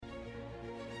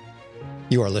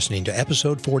You are listening to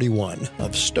episode 41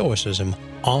 of Stoicism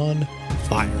on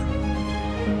Fire.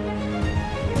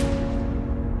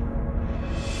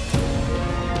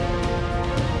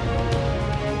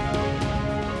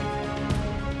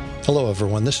 Hello,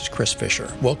 everyone. This is Chris Fisher,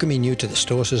 welcoming you to the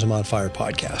Stoicism on Fire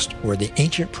podcast, where the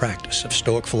ancient practice of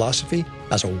Stoic philosophy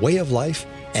as a way of life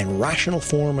and rational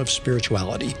form of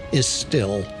spirituality is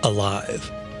still alive.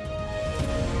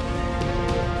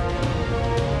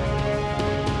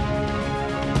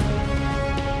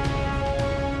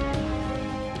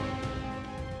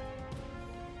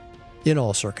 In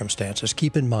all circumstances,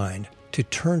 keep in mind to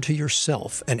turn to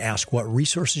yourself and ask what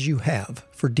resources you have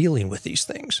for dealing with these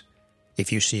things.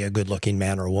 If you see a good-looking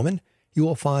man or woman, you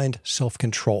will find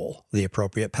self-control, the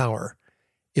appropriate power.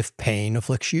 If pain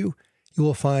afflicts you, you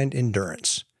will find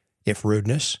endurance. If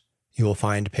rudeness, you will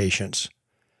find patience.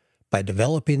 By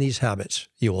developing these habits,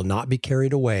 you will not be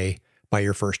carried away by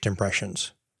your first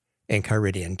impressions.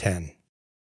 Enchiridion 10.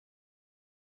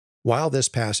 While this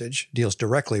passage deals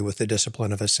directly with the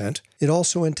discipline of assent, it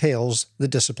also entails the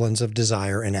disciplines of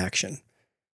desire and action.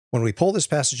 When we pull this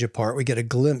passage apart, we get a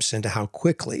glimpse into how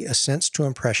quickly assents to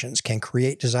impressions can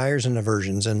create desires and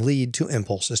aversions and lead to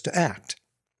impulses to act.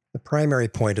 The primary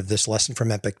point of this lesson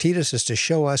from Epictetus is to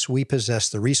show us we possess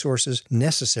the resources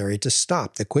necessary to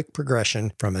stop the quick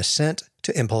progression from assent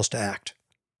to impulse to act.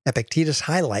 Epictetus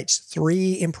highlights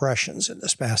 3 impressions in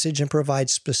this passage and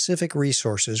provides specific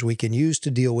resources we can use to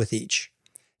deal with each.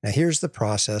 Now here's the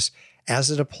process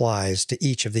as it applies to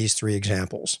each of these 3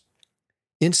 examples.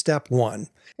 In step 1,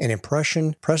 an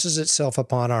impression presses itself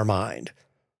upon our mind.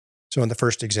 So in the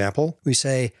first example, we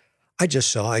say, I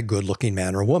just saw a good-looking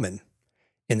man or woman.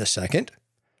 In the second,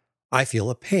 I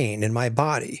feel a pain in my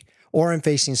body, or I'm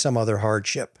facing some other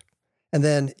hardship. And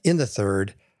then in the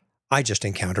third, I just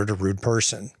encountered a rude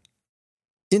person.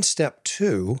 In step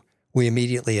 2, we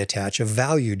immediately attach a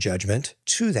value judgment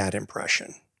to that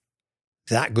impression.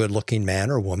 That good-looking man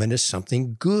or woman is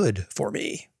something good for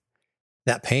me.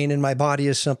 That pain in my body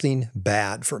is something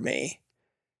bad for me.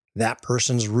 That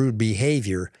person's rude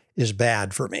behavior is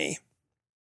bad for me.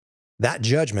 That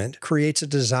judgment creates a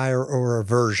desire or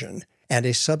aversion and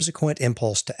a subsequent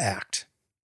impulse to act.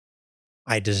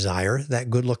 I desire that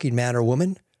good-looking man or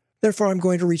woman, therefore I'm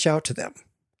going to reach out to them.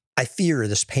 I fear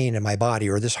this pain in my body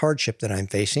or this hardship that I'm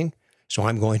facing, so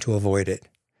I'm going to avoid it.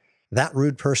 That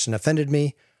rude person offended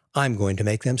me, I'm going to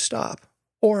make them stop,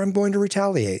 or I'm going to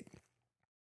retaliate.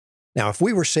 Now, if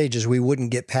we were sages, we wouldn't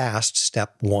get past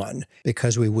step 1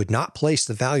 because we would not place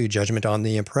the value judgment on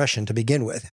the impression to begin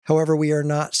with. However, we are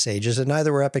not sages, and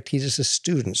neither were Epictetus'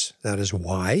 students. That is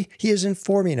why he is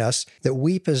informing us that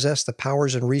we possess the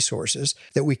powers and resources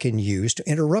that we can use to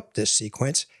interrupt this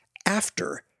sequence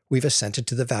after we've assented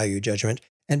to the value judgment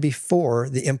and before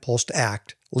the impulse to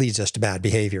act leads us to bad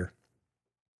behavior.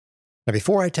 Now,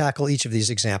 before I tackle each of these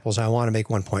examples, I want to make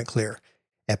one point clear.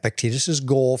 Epictetus'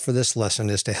 goal for this lesson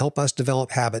is to help us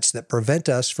develop habits that prevent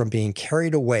us from being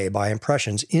carried away by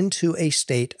impressions into a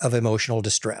state of emotional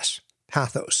distress,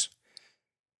 pathos.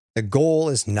 The goal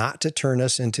is not to turn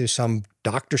us into some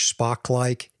Dr.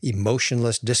 Spock-like,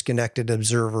 emotionless, disconnected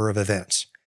observer of events.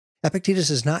 Epictetus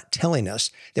is not telling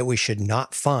us that we should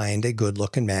not find a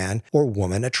good-looking man or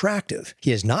woman attractive.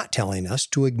 He is not telling us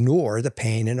to ignore the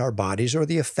pain in our bodies or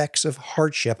the effects of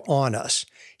hardship on us.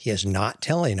 He is not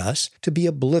telling us to be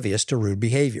oblivious to rude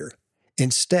behavior.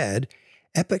 Instead,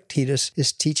 Epictetus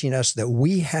is teaching us that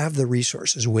we have the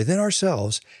resources within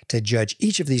ourselves to judge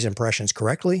each of these impressions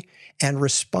correctly and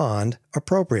respond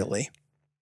appropriately.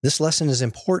 This lesson is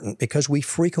important because we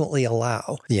frequently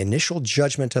allow the initial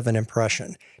judgment of an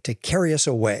impression to carry us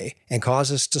away and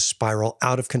cause us to spiral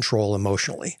out of control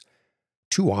emotionally.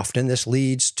 Too often, this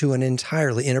leads to an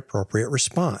entirely inappropriate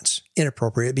response,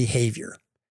 inappropriate behavior.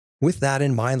 With that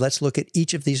in mind, let's look at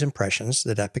each of these impressions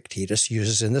that Epictetus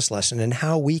uses in this lesson and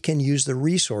how we can use the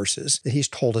resources that he's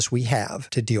told us we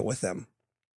have to deal with them.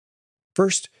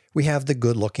 First, we have the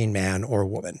good-looking man or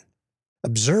woman.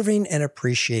 Observing and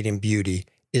appreciating beauty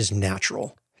is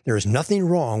natural. There is nothing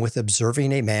wrong with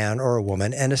observing a man or a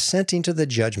woman and assenting to the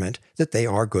judgment that they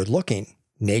are good-looking.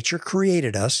 Nature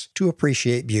created us to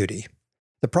appreciate beauty.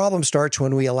 The problem starts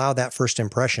when we allow that first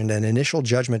impression and initial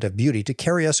judgment of beauty to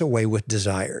carry us away with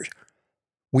desires.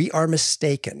 We are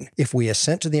mistaken if we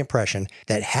assent to the impression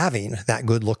that having that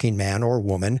good-looking man or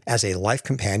woman as a life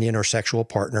companion or sexual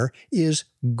partner is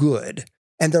good,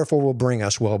 and therefore will bring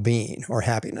us well-being or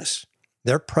happiness.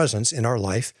 Their presence in our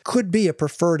life could be a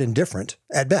preferred indifferent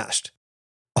at best.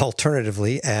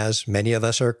 Alternatively, as many of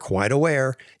us are quite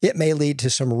aware, it may lead to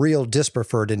some real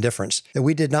dispreferred indifference that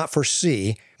we did not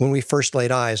foresee when we first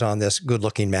laid eyes on this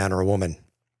good-looking man or woman.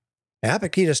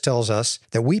 Epictetus tells us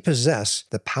that we possess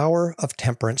the power of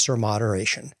temperance or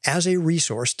moderation as a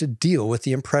resource to deal with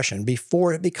the impression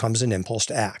before it becomes an impulse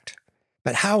to act.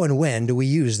 But how and when do we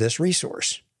use this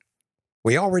resource?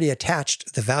 We already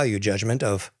attached the value judgment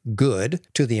of good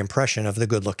to the impression of the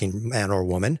good-looking man or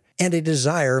woman, and a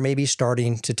desire may be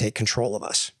starting to take control of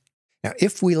us. Now,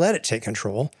 if we let it take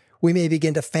control, we may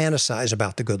begin to fantasize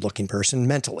about the good-looking person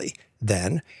mentally.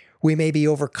 Then, we may be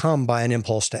overcome by an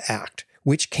impulse to act,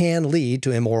 which can lead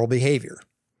to immoral behavior.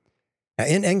 Now,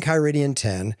 in Enchiridion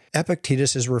 10,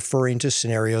 Epictetus is referring to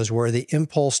scenarios where the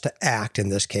impulse to act, in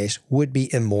this case, would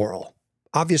be immoral.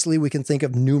 Obviously, we can think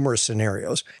of numerous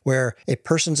scenarios where a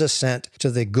person's assent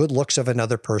to the good looks of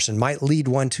another person might lead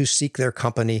one to seek their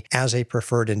company as a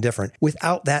preferred indifferent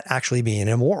without that actually being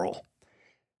immoral.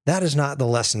 That is not the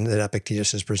lesson that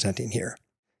Epictetus is presenting here.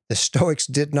 The Stoics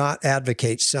did not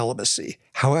advocate celibacy.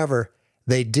 However,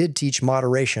 they did teach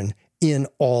moderation in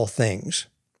all things.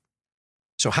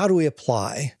 So how do we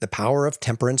apply the power of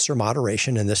temperance or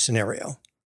moderation in this scenario?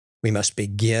 We must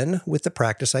begin with the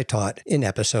practice I taught in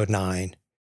episode 9.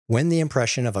 When the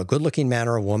impression of a good-looking man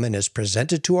or woman is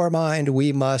presented to our mind,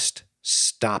 we must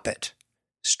stop it,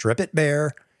 strip it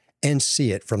bare, and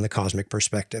see it from the cosmic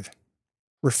perspective.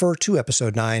 Refer to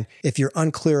episode 9 if you're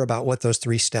unclear about what those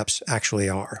 3 steps actually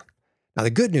are. Now, the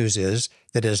good news is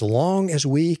that as long as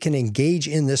we can engage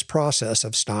in this process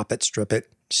of stop it, strip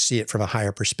it, see it from a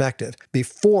higher perspective,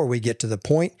 before we get to the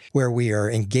point where we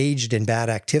are engaged in bad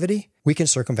activity, we can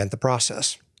circumvent the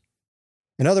process.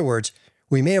 In other words,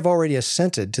 we may have already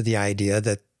assented to the idea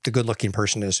that the good-looking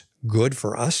person is good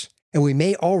for us, and we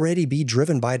may already be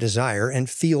driven by desire and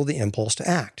feel the impulse to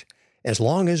act. As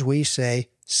long as we say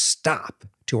stop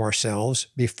to ourselves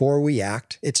before we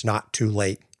act, it's not too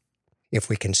late. If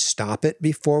we can stop it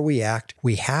before we act,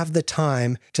 we have the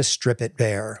time to strip it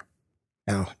bare.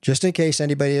 Now, just in case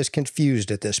anybody is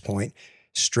confused at this point,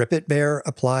 strip it bare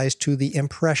applies to the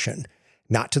impression,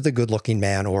 not to the good-looking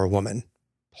man or woman.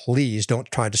 Please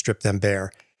don't try to strip them bare.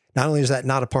 Not only is that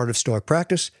not a part of Stoic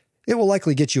practice, it will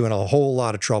likely get you in a whole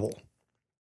lot of trouble.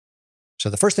 So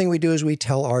the first thing we do is we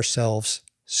tell ourselves,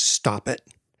 stop it.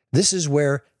 This is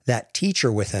where that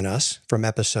teacher within us from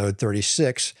episode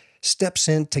 36 steps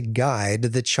in to guide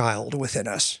the child within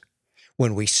us.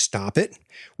 When we stop it,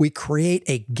 we create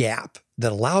a gap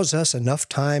that allows us enough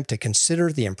time to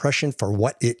consider the impression for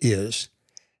what it is.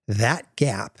 That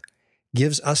gap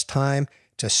gives us time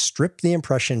to strip the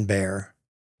impression bare.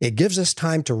 It gives us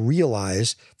time to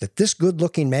realize that this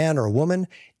good-looking man or woman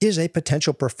is a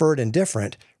potential preferred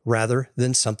indifferent rather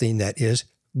than something that is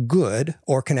good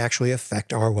or can actually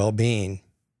affect our well-being.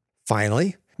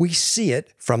 Finally, we see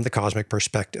it from the cosmic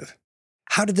perspective.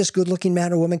 How did this good-looking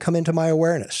man or woman come into my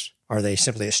awareness? Are they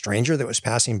simply a stranger that was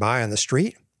passing by on the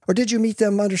street? Or did you meet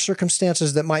them under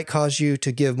circumstances that might cause you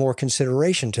to give more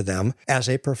consideration to them as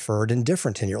a preferred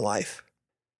indifferent in your life?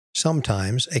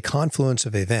 Sometimes a confluence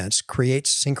of events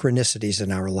creates synchronicities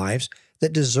in our lives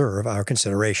that deserve our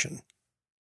consideration.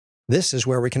 This is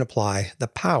where we can apply the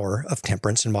power of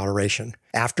temperance and moderation.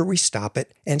 After we stop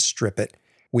it and strip it,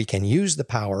 we can use the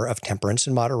power of temperance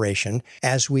and moderation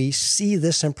as we see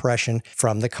this impression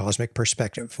from the cosmic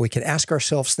perspective. We can ask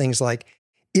ourselves things like,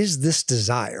 is this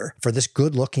desire for this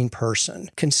good-looking person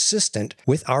consistent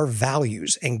with our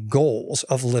values and goals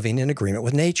of living in agreement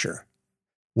with nature?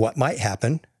 What might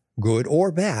happen, good or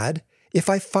bad, if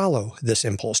I follow this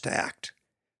impulse to act?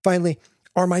 Finally,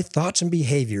 are my thoughts and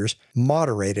behaviors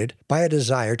moderated by a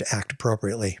desire to act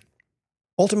appropriately?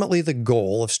 Ultimately, the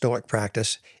goal of Stoic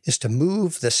practice is to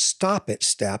move the stop it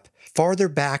step farther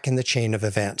back in the chain of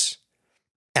events.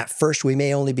 At first, we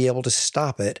may only be able to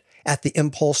stop it at the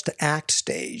impulse to act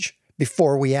stage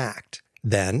before we act.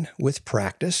 Then, with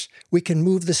practice, we can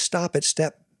move the stop it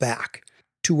step back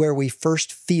to where we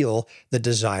first feel the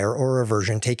desire or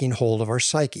aversion taking hold of our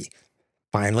psyche.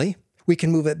 Finally, we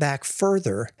can move it back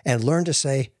further and learn to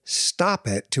say stop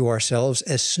it to ourselves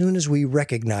as soon as we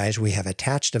recognize we have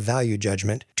attached a value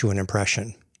judgment to an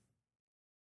impression.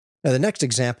 Now, the next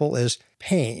example is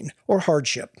pain or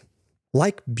hardship.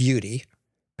 Like beauty,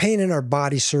 pain in our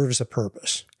body serves a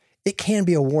purpose. It can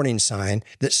be a warning sign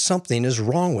that something is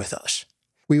wrong with us.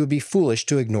 We would be foolish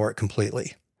to ignore it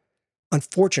completely.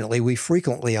 Unfortunately, we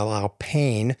frequently allow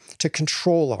pain to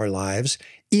control our lives,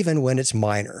 even when it's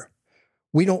minor.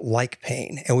 We don't like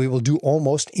pain, and we will do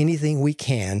almost anything we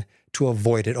can to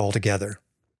avoid it altogether.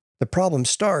 The problem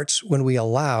starts when we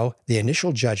allow the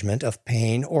initial judgment of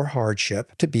pain or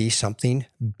hardship to be something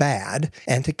bad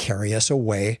and to carry us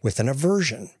away with an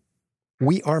aversion.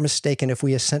 We are mistaken if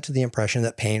we assent to the impression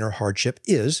that pain or hardship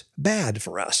is bad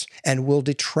for us and will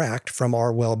detract from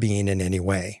our well-being in any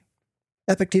way.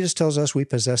 Epictetus tells us we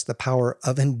possess the power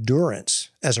of endurance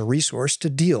as a resource to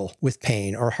deal with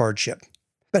pain or hardship.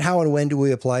 But how and when do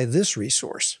we apply this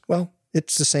resource? Well,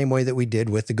 it's the same way that we did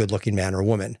with the good-looking man or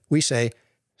woman. We say,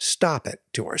 stop it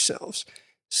to ourselves.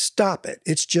 Stop it.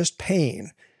 It's just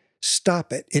pain.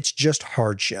 Stop it. It's just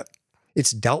hardship.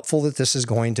 It's doubtful that this is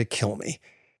going to kill me.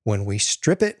 When we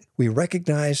strip it, we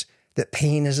recognize that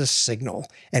pain is a signal,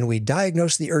 and we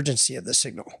diagnose the urgency of the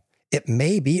signal. It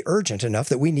may be urgent enough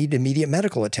that we need immediate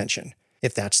medical attention.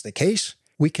 If that's the case,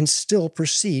 we can still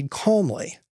proceed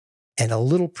calmly. And a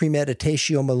little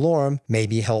premeditatio malorum may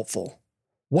be helpful.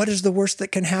 What is the worst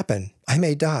that can happen? I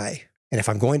may die. And if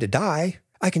I'm going to die,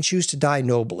 I can choose to die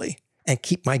nobly and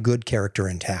keep my good character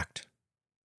intact.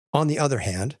 On the other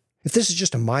hand, if this is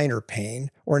just a minor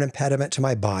pain or an impediment to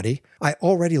my body, I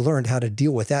already learned how to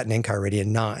deal with that in Enchiridion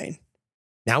 9.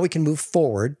 Now we can move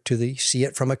forward to the see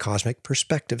it from a cosmic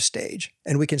perspective stage,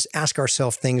 and we can ask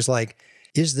ourselves things like,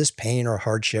 is this pain or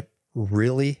hardship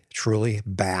really, truly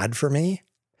bad for me?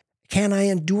 Can I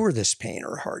endure this pain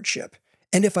or hardship?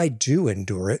 And if I do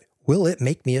endure it, will it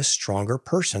make me a stronger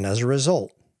person as a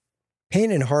result?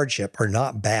 Pain and hardship are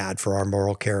not bad for our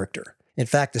moral character. In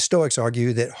fact, the Stoics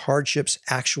argue that hardships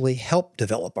actually help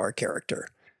develop our character.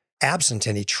 Absent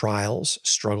any trials,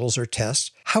 struggles, or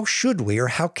tests, how should we or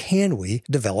how can we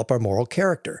develop our moral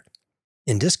character?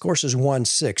 In Discourses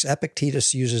 1:6,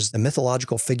 Epictetus uses the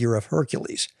mythological figure of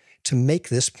Hercules to make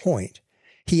this point.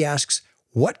 He asks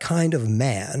what kind of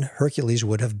man Hercules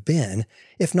would have been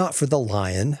if not for the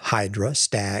lion, hydra,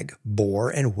 stag, boar,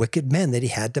 and wicked men that he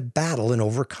had to battle and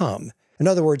overcome. In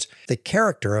other words, the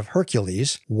character of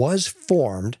Hercules was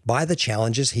formed by the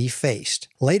challenges he faced.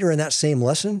 Later in that same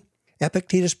lesson,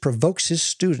 Epictetus provokes his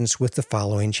students with the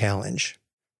following challenge.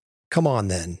 Come on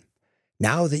then.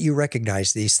 Now that you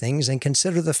recognize these things and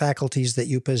consider the faculties that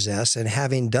you possess, and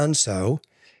having done so,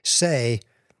 say,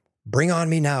 bring on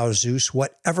me now, Zeus,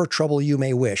 whatever trouble you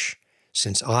may wish,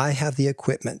 since I have the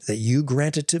equipment that you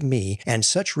granted to me and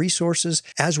such resources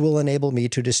as will enable me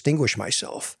to distinguish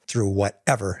myself through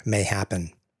whatever may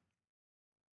happen.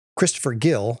 Christopher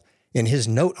Gill, in his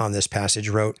note on this passage,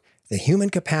 wrote, the human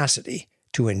capacity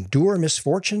to endure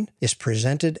misfortune is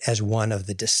presented as one of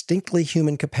the distinctly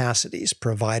human capacities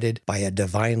provided by a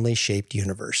divinely shaped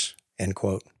universe. End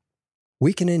quote.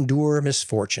 We can endure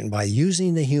misfortune by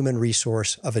using the human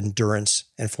resource of endurance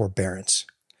and forbearance.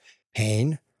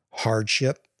 Pain,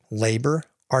 hardship, labor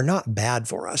are not bad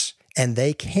for us, and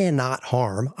they cannot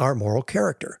harm our moral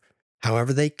character.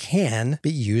 However, they can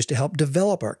be used to help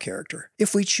develop our character,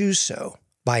 if we choose so.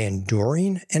 By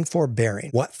enduring and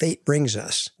forbearing what fate brings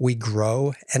us, we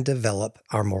grow and develop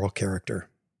our moral character.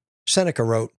 Seneca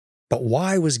wrote, but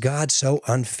why was God so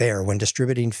unfair when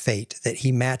distributing fate that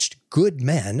he matched good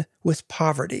men with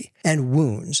poverty and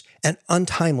wounds and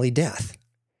untimely death?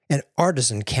 An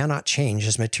artisan cannot change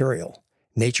his material.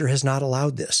 Nature has not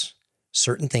allowed this.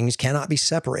 Certain things cannot be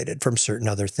separated from certain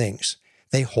other things.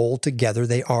 They hold together,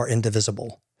 they are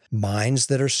indivisible. Minds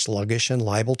that are sluggish and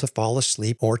liable to fall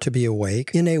asleep or to be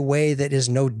awake in a way that is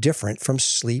no different from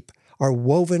sleep are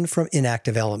woven from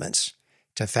inactive elements.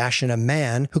 To fashion a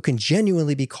man who can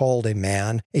genuinely be called a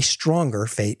man, a stronger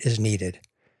fate is needed.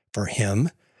 For him,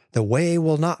 the way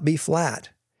will not be flat.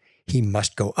 He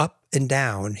must go up and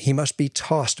down, he must be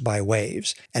tossed by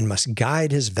waves, and must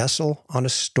guide his vessel on a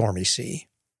stormy sea.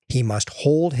 He must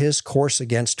hold his course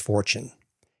against fortune.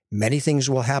 Many things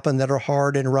will happen that are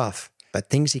hard and rough, but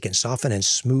things he can soften and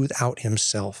smooth out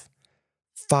himself.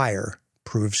 Fire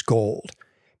proves gold.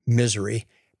 Misery,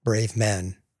 brave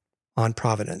men. On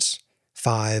Providence,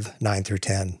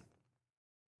 5:9-10.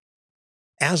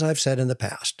 As I've said in the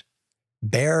past,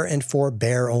 bear and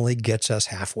forbear only gets us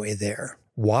halfway there.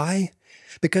 Why?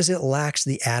 Because it lacks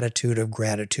the attitude of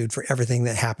gratitude for everything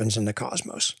that happens in the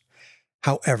cosmos.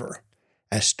 However,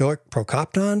 as Stoic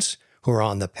Prokoptons, who are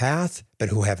on the path but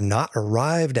who have not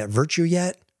arrived at virtue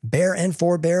yet, bear and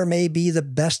forbear may be the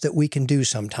best that we can do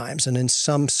sometimes and in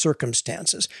some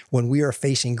circumstances when we are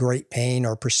facing great pain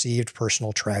or perceived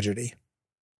personal tragedy.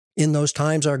 In those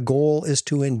times, our goal is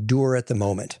to endure at the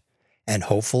moment, and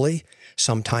hopefully,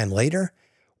 sometime later,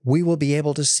 we will be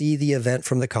able to see the event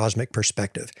from the cosmic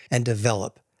perspective and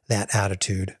develop that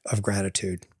attitude of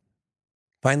gratitude.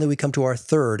 Finally, we come to our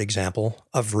third example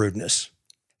of rudeness.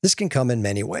 This can come in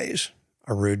many ways.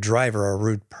 A rude driver, a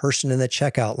rude person in the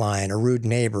checkout line, a rude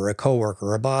neighbor, a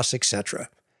coworker, a boss, etc.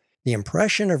 The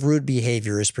impression of rude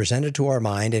behavior is presented to our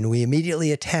mind, and we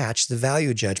immediately attach the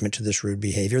value judgment to this rude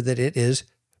behavior that it is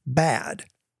bad.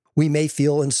 We may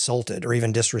feel insulted or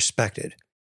even disrespected.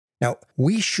 Now,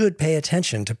 we should pay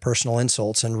attention to personal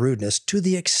insults and rudeness to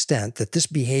the extent that this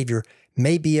behavior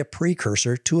may be a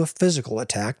precursor to a physical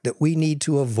attack that we need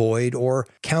to avoid or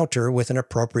counter with an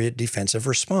appropriate defensive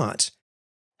response.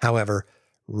 However,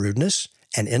 rudeness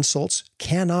and insults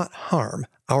cannot harm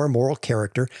our moral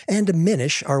character and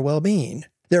diminish our well-being.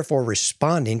 Therefore,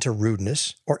 responding to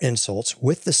rudeness or insults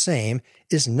with the same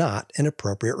is not an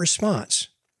appropriate response.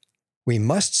 We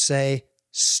must say,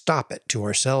 "Stop it," to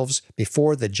ourselves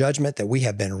before the judgment that we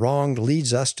have been wronged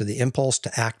leads us to the impulse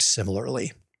to act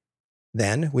similarly.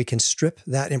 Then we can strip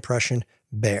that impression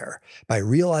bare by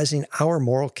realizing our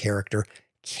moral character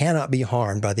cannot be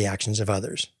harmed by the actions of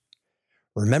others.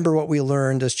 Remember what we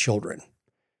learned as children.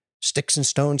 Sticks and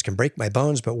stones can break my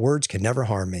bones, but words can never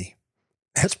harm me.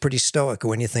 That's pretty stoic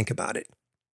when you think about it.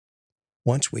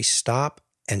 Once we stop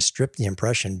and strip the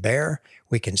impression bare,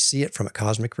 we can see it from a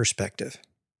cosmic perspective.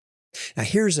 Now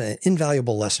here's an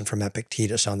invaluable lesson from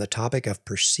Epictetus on the topic of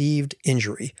perceived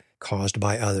injury caused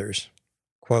by others.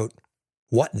 Quote,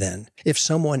 "What then? If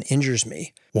someone injures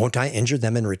me, won't I injure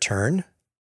them in return?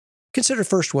 Consider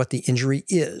first what the injury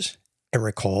is, and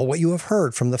recall what you have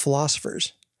heard from the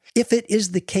philosophers. If it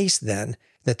is the case, then,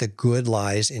 that the good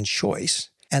lies in choice,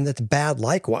 and that the bad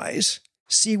likewise,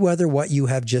 see whether what you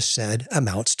have just said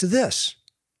amounts to this.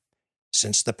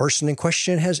 Since the person in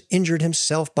question has injured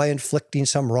himself by inflicting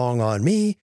some wrong on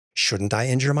me, shouldn't I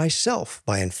injure myself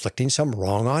by inflicting some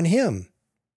wrong on him?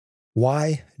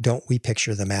 Why don't we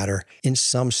picture the matter in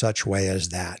some such way as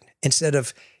that, instead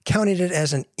of counting it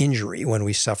as an injury when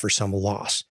we suffer some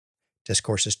loss?"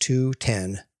 Discourses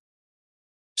 2:10.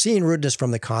 Seeing rudeness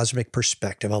from the cosmic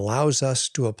perspective allows us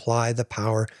to apply the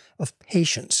power of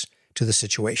patience to the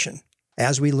situation.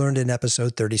 As we learned in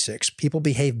episode 36, people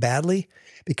behave badly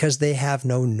because they have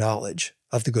no knowledge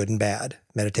of the good and bad.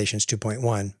 Meditations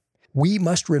 2.1. We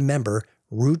must remember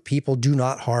rude people do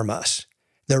not harm us.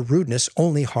 Their rudeness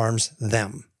only harms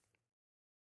them.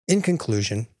 In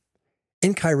conclusion,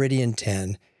 Enchiridion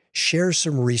 10 shares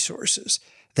some resources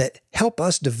that help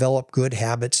us develop good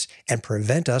habits and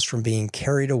prevent us from being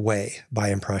carried away by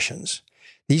impressions.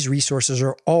 These resources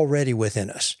are already within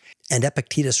us, and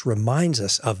Epictetus reminds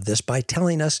us of this by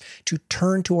telling us to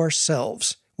turn to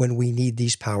ourselves when we need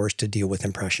these powers to deal with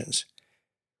impressions.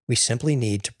 We simply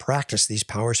need to practice these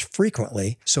powers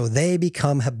frequently so they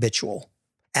become habitual.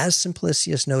 As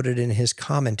Simplicius noted in his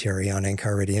commentary on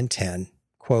Enchiridion 10,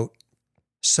 quote,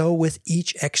 "So with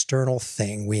each external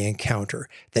thing we encounter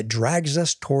that drags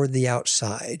us toward the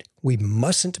outside, we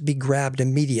mustn't be grabbed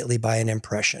immediately by an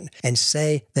impression and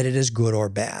say that it is good or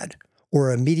bad,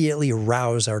 or immediately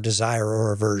rouse our desire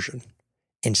or aversion.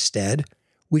 Instead,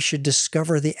 we should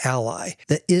discover the ally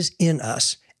that is in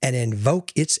us and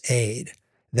invoke its aid.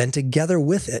 Then together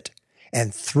with it,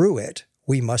 and through it,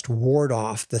 we must ward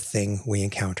off the thing we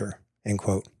encounter." End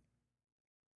quote.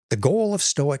 The goal of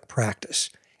Stoic practice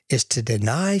is to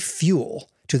deny fuel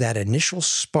to that initial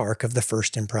spark of the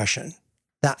first impression.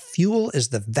 That fuel is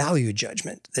the value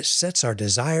judgment that sets our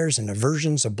desires and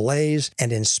aversions ablaze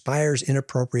and inspires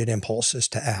inappropriate impulses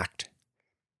to act.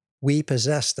 We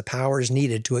possess the powers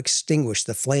needed to extinguish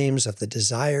the flames of the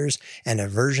desires and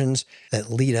aversions that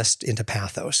lead us into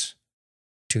pathos.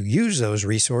 To use those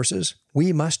resources,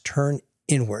 we must turn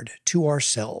inward to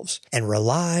ourselves and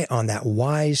rely on that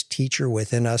wise teacher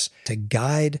within us to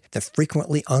guide the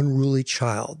frequently unruly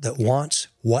child that wants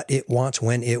what it wants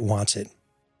when it wants it.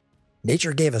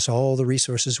 Nature gave us all the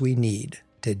resources we need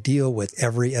to deal with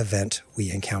every event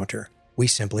we encounter. We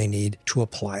simply need to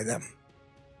apply them.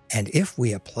 And if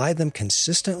we apply them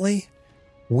consistently,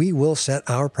 we will set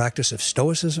our practice of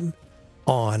Stoicism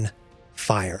on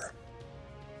fire.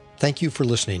 Thank you for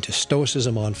listening to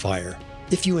Stoicism on Fire.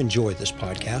 If you enjoyed this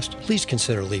podcast, please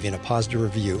consider leaving a positive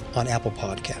review on Apple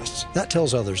Podcasts. That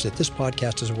tells others that this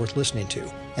podcast is worth listening to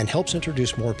and helps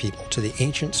introduce more people to the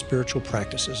ancient spiritual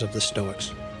practices of the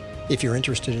Stoics. If you're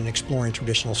interested in exploring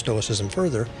traditional Stoicism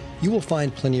further, you will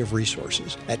find plenty of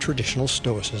resources at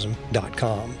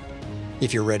traditionalstoicism.com.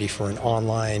 If you're ready for an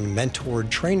online mentored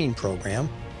training program,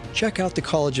 check out the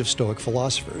College of Stoic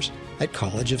Philosophers at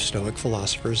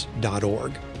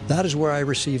collegeofstoicphilosophers.org. That is where I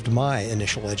received my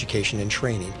initial education and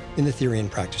training in the theory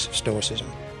and practice of Stoicism.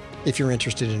 If you're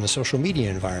interested in a social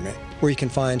media environment where you can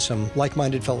find some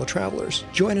like-minded fellow travelers,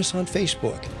 join us on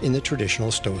Facebook in the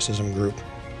Traditional Stoicism group.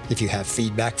 If you have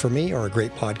feedback for me or a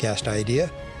great podcast idea,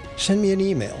 send me an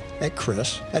email at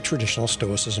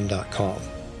chris@traditionalstoicism.com.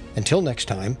 Until next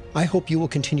time, I hope you will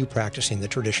continue practicing the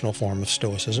traditional form of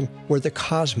Stoicism, where the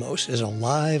cosmos is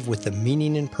alive with the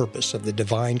meaning and purpose of the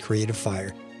divine creative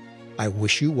fire. I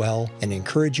wish you well and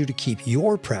encourage you to keep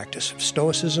your practice of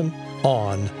Stoicism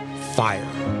on fire.